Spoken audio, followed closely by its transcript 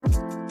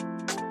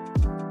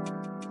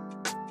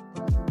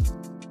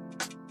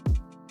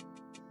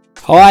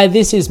Hi,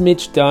 this is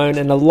Mitch Doan,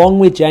 and along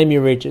with Jamie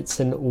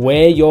Richardson,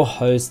 we're your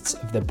hosts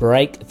of the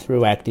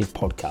Breakthrough Active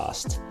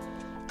podcast.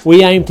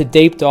 We aim to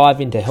deep dive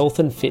into health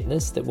and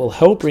fitness that will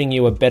help bring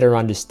you a better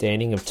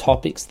understanding of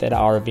topics that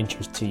are of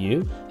interest to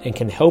you and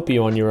can help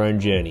you on your own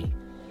journey.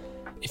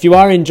 If you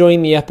are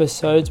enjoying the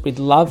episodes, we'd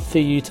love for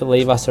you to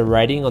leave us a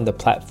rating on the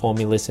platform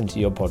you listen to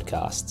your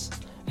podcasts.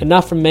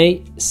 Enough from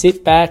me,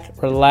 sit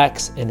back,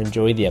 relax, and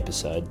enjoy the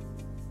episode.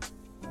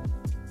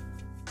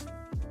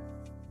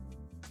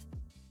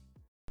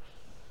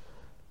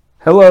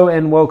 Hello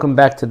and welcome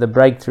back to the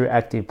Breakthrough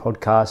Active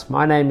podcast.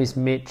 My name is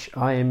Mitch,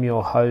 I am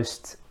your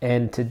host,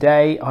 and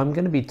today I'm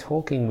going to be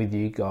talking with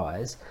you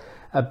guys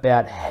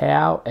about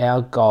how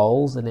our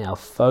goals and our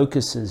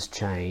focuses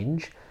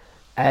change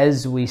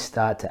as we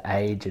start to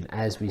age and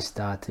as we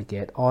start to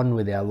get on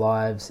with our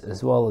lives,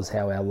 as well as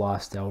how our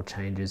lifestyle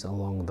changes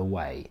along the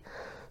way.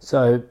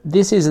 So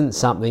this isn't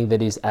something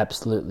that is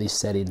absolutely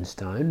set in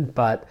stone,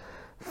 but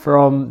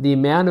from the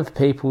amount of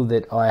people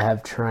that I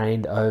have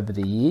trained over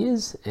the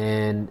years,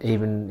 and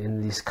even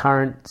in this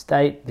current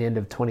state, the end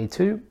of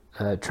 22,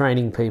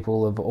 training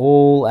people of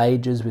all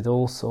ages with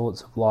all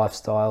sorts of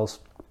lifestyles,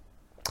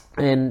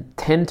 and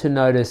tend to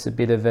notice a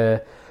bit of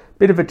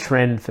a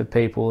trend for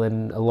people,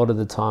 and a lot of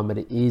the time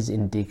it is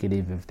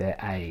indicative of their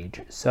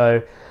age.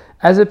 So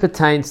as it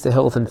pertains to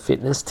health and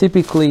fitness,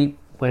 typically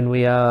when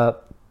we are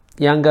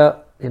younger,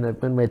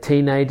 when we're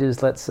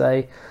teenagers, let's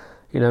say,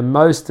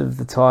 most of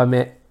the time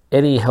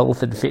any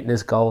health and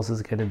fitness goals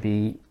is going to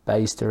be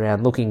based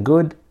around looking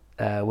good,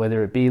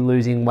 whether it be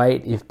losing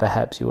weight if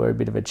perhaps you were a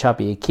bit of a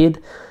chubbier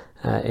kid.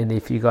 And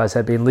if you guys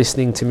have been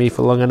listening to me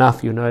for long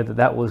enough, you'll know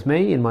that was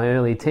me in my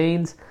early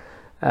teens.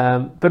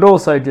 But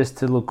also just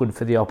to look good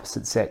for the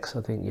opposite sex.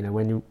 I think,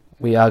 when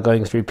we are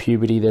going through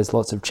puberty, there's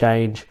lots of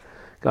change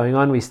going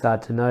on. We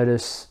start to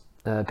notice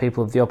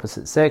people of the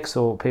opposite sex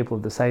or people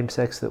of the same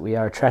sex that we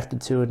are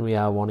attracted to, and we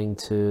are wanting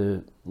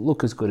to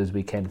look as good as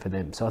we can for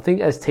them. So I think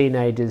as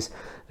teenagers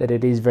that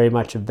it is very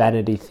much a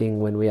vanity thing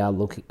when we are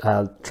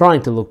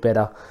trying to look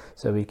better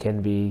so we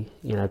can be,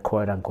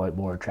 quote unquote,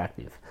 more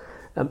attractive.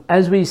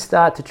 As we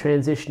start to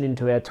transition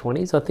into our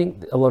 20s, I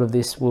think a lot of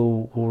this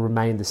will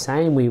remain the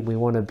same. We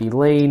want to be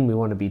lean, we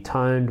want to be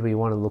toned, we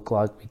want to look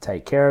like we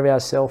take care of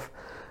ourselves.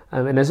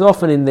 And as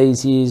often in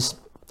these years,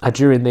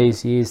 during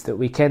these years, that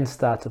we can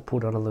start to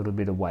put on a little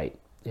bit of weight.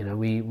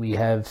 We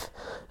have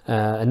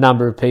a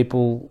number of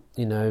people,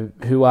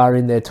 who are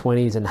in their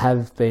 20s and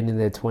have been in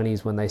their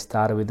 20s when they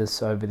started with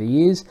us over the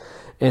years,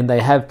 and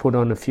they have put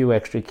on a few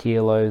extra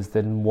kilos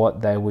than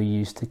what they were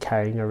used to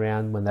carrying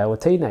around when they were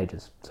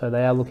teenagers. So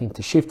they are looking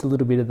to shift a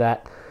little bit of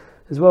that,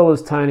 as well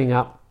as toning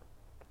up,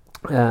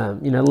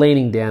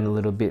 leaning down a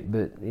little bit,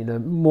 but,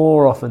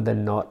 more often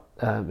than not,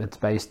 it's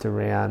based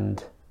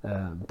around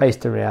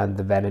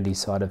the vanity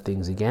side of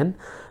things again.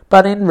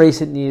 But in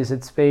recent years,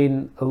 it's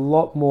been a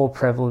lot more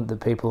prevalent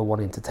that people are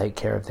wanting to take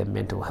care of their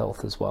mental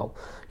health as well.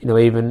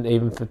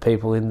 Even for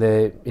people in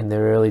their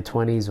early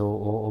 20s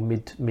or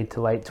mid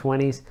to late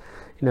 20s,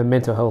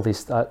 mental health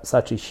is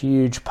such a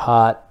huge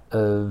part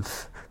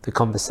of the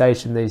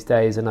conversation these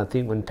days. And I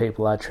think when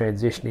people are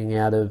transitioning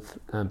out of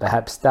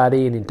perhaps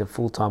study and into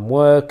full-time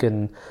work,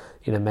 and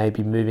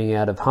maybe moving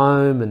out of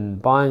home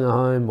and buying a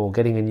home or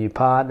getting a new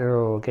partner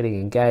or getting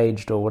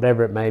engaged or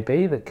whatever it may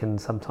be that can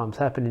sometimes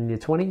happen in your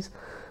 20s,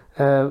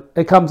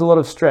 it comes a lot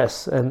of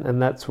stress,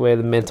 and that's where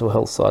the mental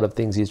health side of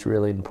things is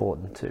really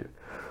important too.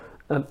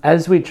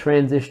 As we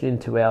transition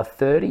into our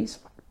 30s,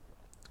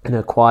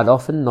 quite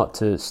often, not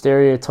to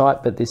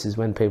stereotype, but this is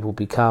when people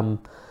become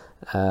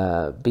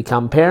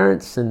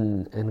parents,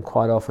 and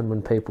quite often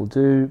when people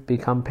do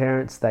become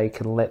parents, they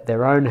can let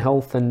their own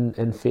health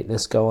and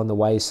fitness go on the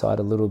wayside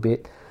a little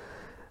bit.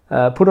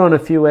 Put on a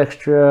few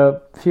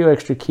extra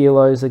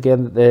kilos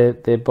again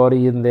that their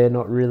body and they're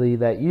not really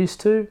that used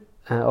to.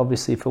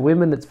 Obviously for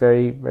women it's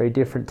very, very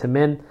different to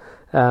men,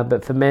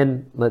 but for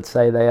men, let's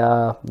say they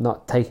are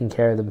not taking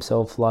care of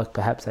themselves like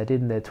perhaps they did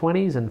in their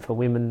 20s, and for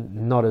women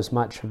not as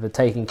much of a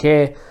taking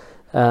care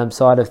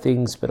side of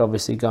things, but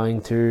obviously going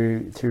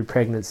through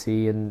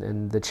pregnancy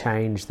and the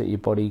change that your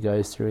body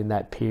goes through in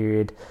that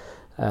period.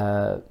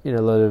 A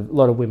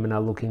lot of women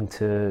are looking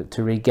to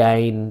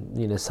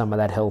regain some of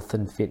that health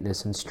and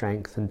fitness and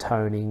strength and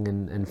toning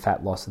and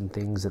fat loss and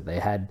things that they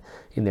had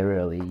in their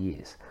early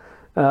years.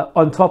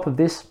 On top of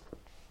this,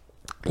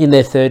 in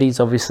their 30s,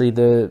 obviously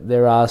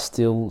there are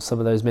still some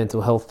of those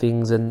mental health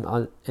things, and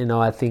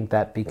I think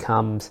that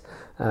becomes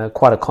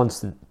quite a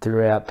constant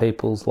throughout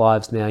people's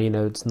lives now.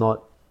 It's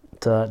not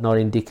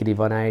indicative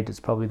on age. It's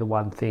probably the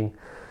one thing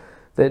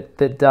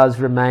that does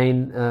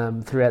remain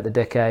throughout the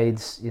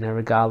decades,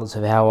 regardless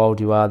of how old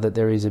you are, that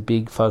there is a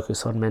big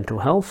focus on mental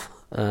health,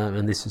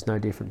 and this is no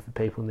different for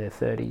people in their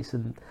 30s.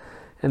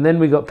 And then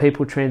we got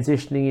people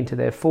transitioning into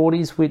their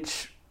 40s,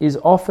 which is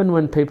often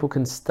when people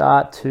can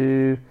start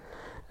to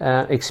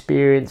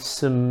experience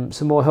some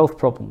more health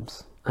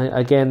problems.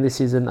 Again, this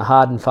isn't a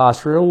hard and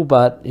fast rule,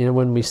 but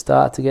when we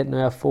start to get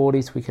into our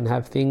 40s, we can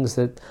have things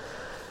that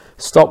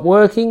stop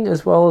working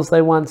as well as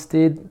they once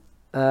did.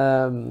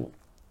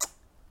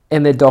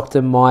 and their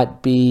doctor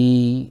might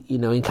be,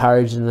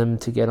 encouraging them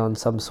to get on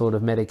some sort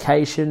of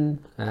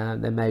medication.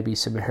 There may be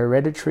some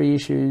hereditary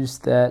issues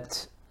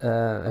that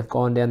have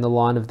gone down the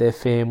line of their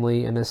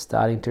family and are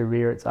starting to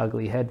rear its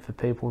ugly head for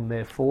people in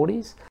their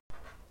 40s.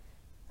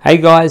 Hey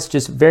guys,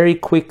 just very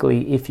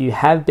quickly, if you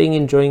have been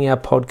enjoying our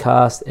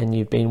podcast and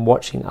you've been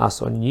watching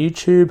us on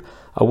YouTube,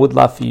 I would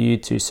love for you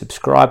to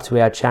subscribe to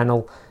our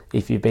channel.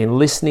 If you've been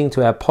listening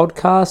to our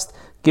podcast,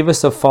 give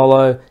us a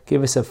follow,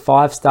 give us a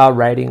 5-star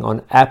rating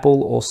on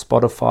Apple or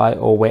Spotify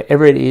or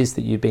wherever it is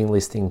that you've been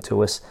listening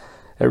to us.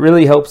 It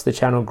really helps the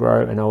channel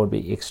grow, and I would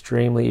be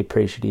extremely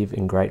appreciative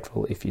and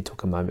grateful if you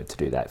took a moment to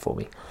do that for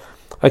me.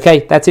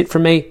 Okay, that's it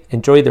from me.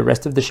 Enjoy the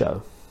rest of the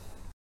show.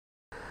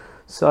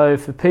 So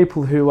for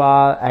people who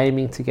are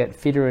aiming to get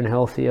fitter and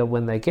healthier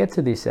when they get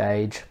to this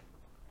age,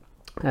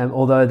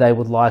 although they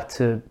would like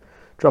to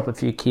drop a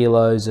few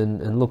kilos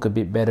and look a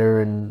bit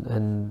better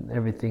and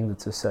everything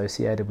that's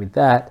associated with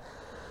that,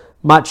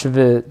 much of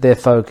their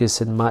focus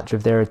and much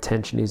of their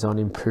attention is on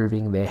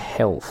improving their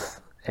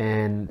health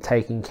and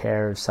taking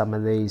care of some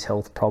of these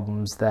health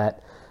problems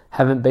that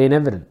haven't been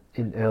evident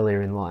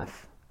earlier in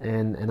life.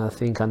 And I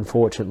think,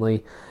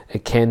 unfortunately,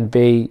 it can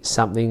be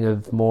something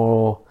of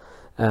more,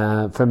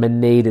 from a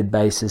needed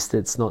basis,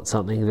 that's not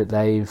something that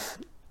they've,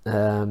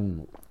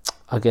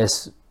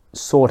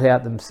 sought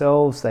out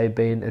themselves. They've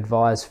been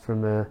advised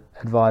from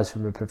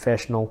a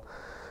professional,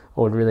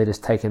 or really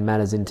just taken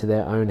matters into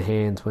their own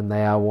hands when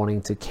they are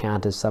wanting to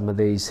counter some of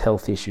these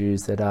health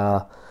issues that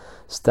are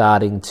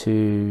starting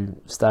to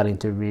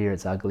rear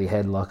its ugly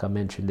head, like I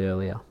mentioned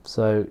earlier.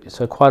 So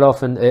quite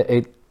often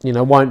it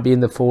won't be in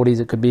the 40s.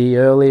 It could be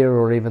earlier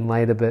or even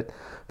later. But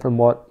from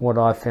what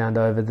I've found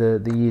over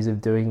the years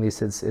of doing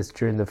this, it's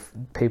during the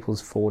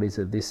people's 40s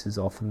that this is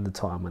often the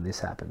time when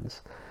this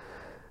happens.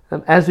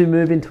 As we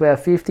move into our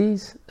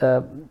 50s,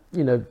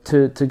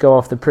 to go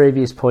off the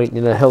previous point,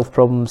 health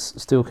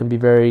problems still can be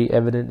very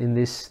evident in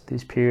this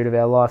period of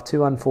our life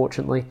too,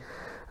 unfortunately.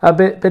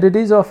 But it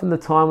is often the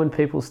time when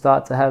people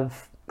start to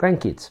have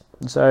grandkids.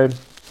 So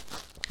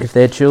if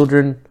their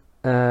children,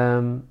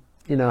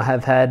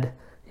 have had,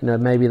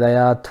 maybe they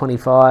are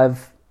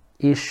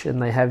 25-ish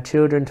and they have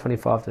children,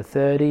 25 to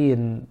 30,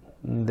 and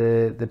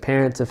the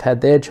parents have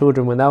had their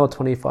children when they were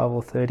 25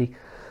 or 30,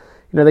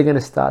 they're going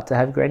to start to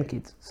have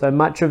grandkids. So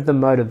much of the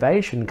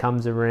motivation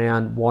comes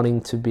around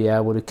wanting to be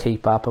able to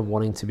keep up and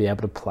wanting to be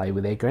able to play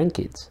with their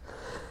grandkids.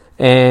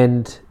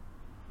 And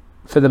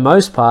for the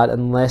most part,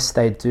 unless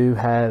they do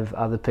have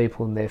other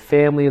people in their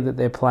family that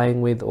they're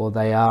playing with, or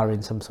they are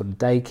in some sort of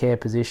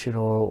daycare position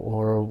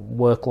or a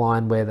work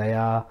line where they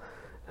are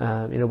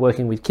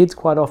working with kids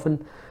quite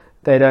often,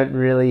 they don't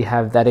really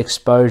have that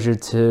exposure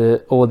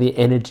to all the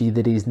energy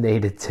that is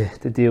needed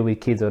to deal with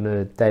kids on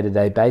a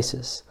day-to-day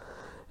basis.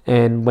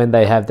 And when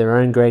they have their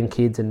own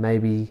grandkids and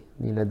maybe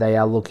they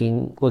are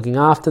looking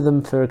after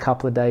them for a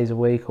couple of days a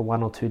week or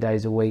 1 or 2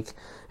 days a week,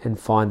 and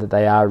find that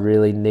they are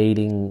really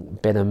needing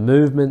better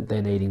movement,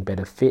 they're needing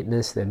better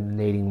fitness, they're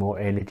needing more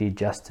energy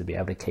just to be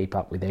able to keep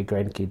up with their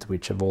grandkids,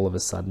 which have all of a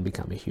sudden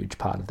become a huge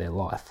part of their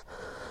life.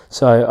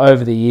 So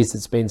over the years,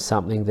 it's been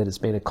something that has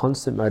been a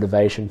constant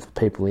motivation for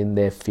people in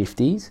their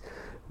 50s.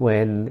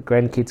 When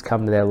grandkids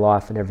come to their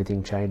life and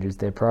everything changes,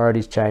 their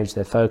priorities change,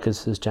 their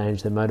focus has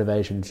changed, their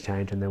motivations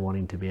change, and they're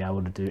wanting to be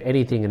able to do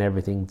anything and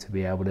everything to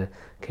be able to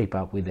keep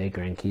up with their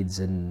grandkids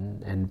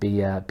and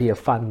be a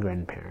fun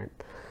grandparent.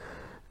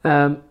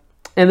 And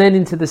then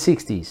into the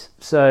 60s.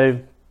 So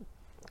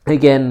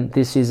again,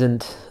 this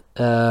isn't,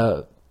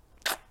 the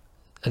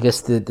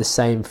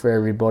same for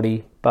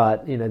everybody,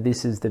 but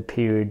this is the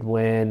period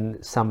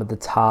when some of the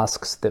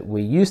tasks that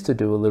we used to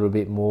do a little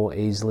bit more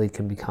easily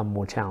can become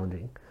more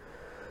challenging.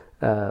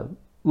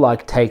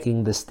 Like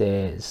taking the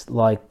stairs,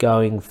 like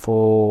going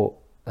for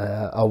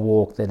a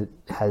walk that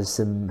has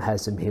some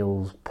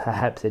hills.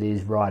 Perhaps it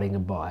is riding a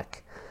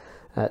bike.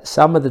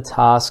 Some of the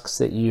tasks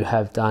that you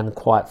have done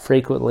quite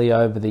frequently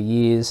over the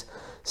years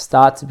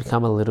start to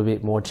become a little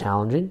bit more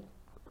challenging.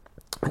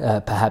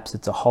 Perhaps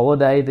it's a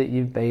holiday that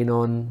you've been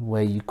on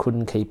where you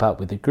couldn't keep up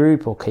with a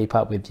group or keep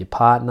up with your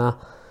partner,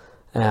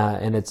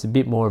 and it's a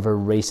bit more of a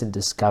recent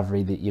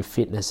discovery that your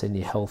fitness and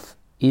your health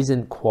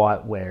isn't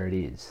quite where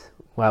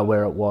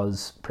it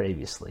was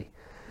previously.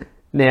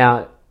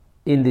 Now,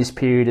 in this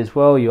period as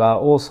well, you are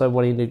also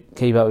wanting to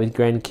keep up with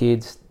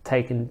grandkids,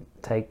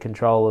 take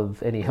control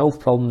of any health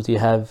problems you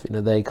have.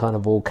 They kind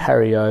of all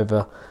carry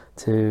over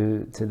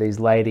to these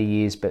later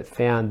years, but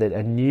found that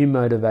a new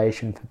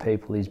motivation for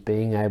people is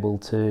being able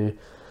to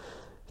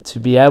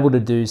be able to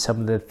do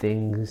some of the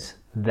things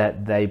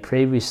that they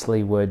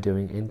previously were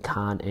doing and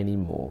can't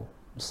anymore.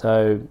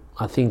 So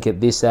I think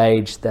at this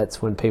age,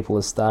 that's when people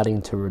are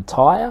starting to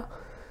retire.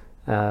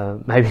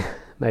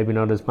 Maybe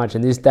not as much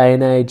in this day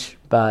and age,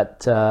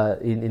 but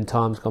in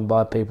times gone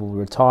by, people were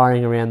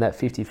retiring around that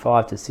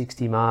 55 to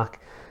 60 mark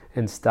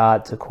and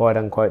start to quote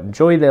unquote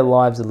enjoy their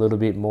lives a little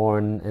bit more,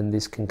 and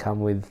this can come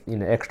with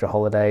extra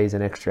holidays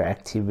and extra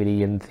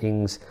activity and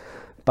things,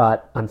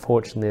 but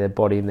unfortunately their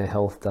body and their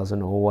health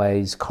doesn't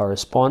always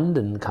correspond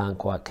and can't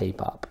quite keep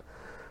up.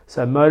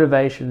 So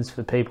motivations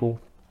for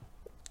people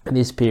And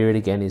this period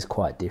again is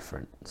quite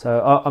different.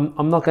 So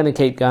I'm not going to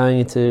keep going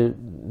into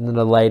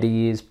the later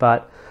years,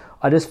 but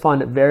I just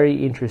find it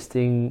very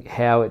interesting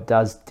how it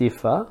does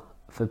differ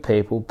for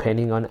people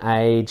depending on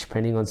age,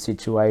 depending on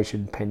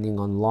situation, depending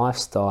on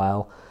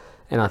lifestyle.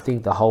 And I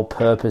think the whole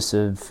purpose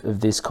of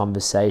this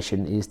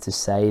conversation is to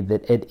say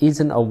that it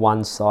isn't a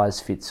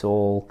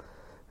one-size-fits-all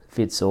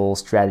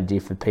strategy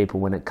for people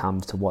when it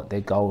comes to what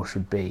their goal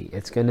should be.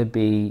 It's going to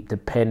be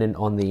dependent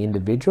on the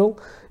individual.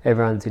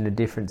 Everyone's in a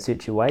different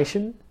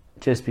situation.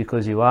 Just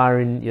because you are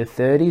in your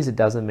 30s, it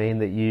doesn't mean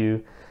that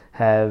you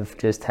have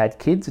just had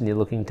kids and you're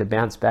looking to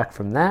bounce back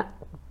from that.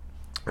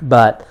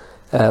 But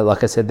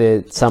like I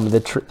said, some of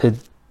the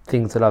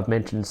things that I've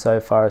mentioned so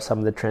far are some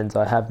of the trends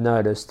I have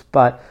noticed.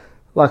 But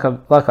like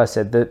I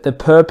said, the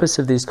purpose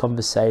of this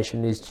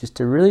conversation is just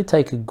to really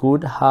take a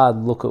good hard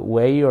look at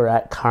where you're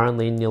at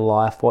currently in your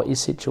life, what your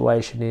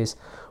situation is,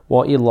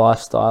 what your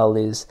lifestyle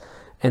is,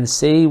 and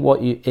see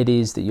what it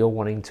is that you're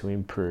wanting to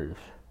improve.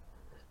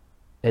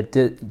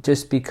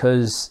 Just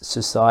because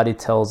society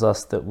tells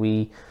us that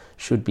we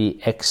should be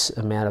X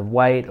amount of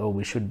weight, or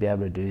we should be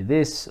able to do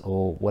this,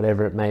 or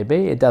whatever it may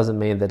be, it doesn't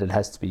mean that it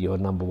has to be your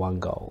number one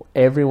goal.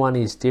 Everyone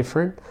is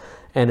different,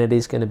 and it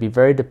is going to be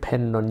very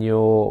dependent on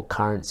your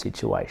current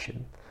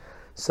situation.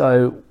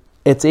 So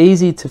it's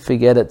easy to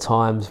forget at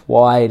times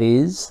why it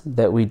is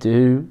that we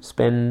do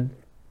spend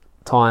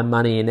time,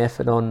 money and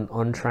effort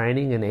on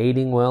training and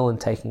eating well and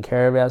taking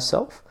care of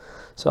ourselves.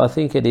 So I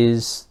think it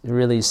is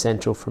really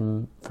essential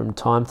from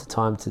time to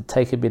time to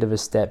take a bit of a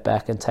step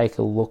back and take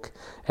a look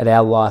at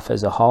our life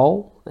as a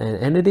whole.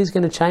 And it is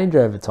going to change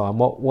over time.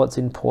 What's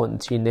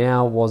important to you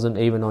now wasn't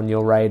even on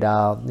your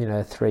radar,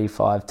 3,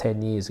 5,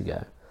 10 years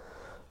ago.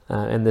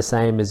 And the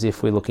same as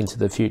if we look into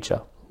the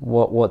future.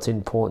 What's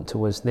important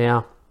to us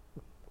now,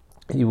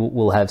 you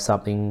will have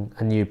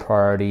a new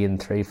priority in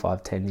 3,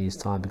 5, 10 years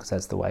time, because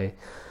that's the way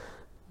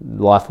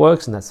life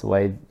works and that's the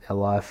way our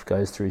life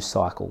goes through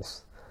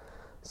cycles.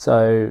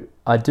 So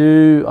I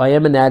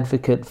am an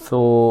advocate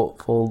for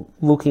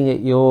looking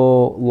at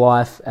your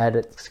life at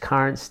its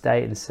current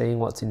state and seeing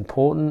what's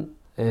important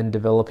and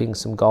developing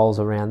some goals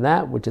around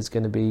that, which is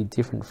going to be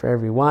different for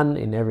everyone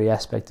in every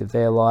aspect of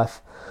their life.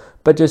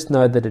 But just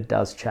know that it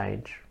does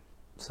change.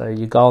 So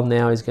your goal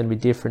now is going to be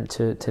different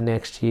to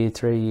next year,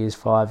 3 years,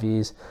 5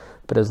 years.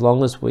 But as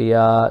long as we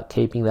are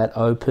keeping that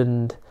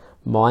open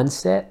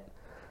mindset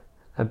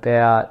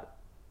about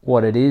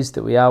what it is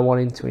that we are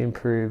wanting to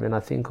improve, and I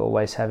think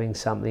always having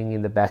something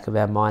in the back of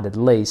our mind at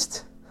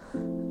least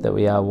that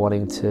we are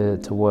wanting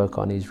to work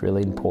on is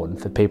really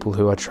important for people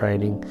who are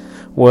training,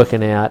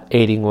 working out,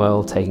 eating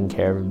well, taking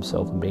care of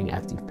themselves and being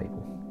active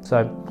people.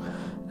 So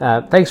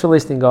thanks for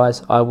listening,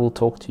 guys. I will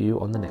talk to you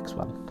on the next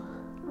one.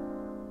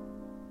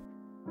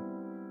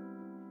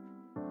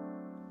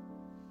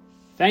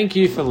 Thank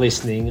you for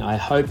listening. I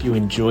hope you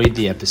enjoyed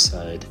the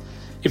episode.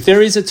 If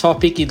there is a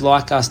topic you'd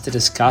like us to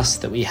discuss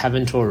that we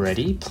haven't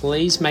already,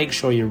 please make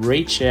sure you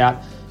reach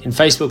out in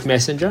Facebook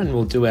Messenger and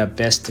we'll do our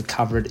best to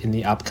cover it in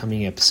the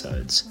upcoming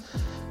episodes.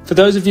 For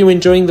those of you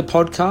enjoying the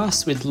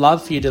podcast, we'd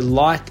love for you to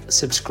like,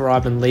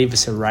 subscribe and leave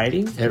us a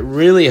rating. It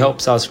really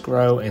helps us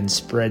grow and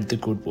spread the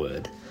good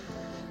word.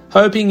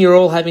 Hoping you're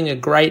all having a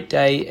great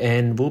day,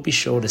 and we'll be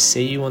sure to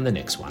see you on the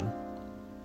next one.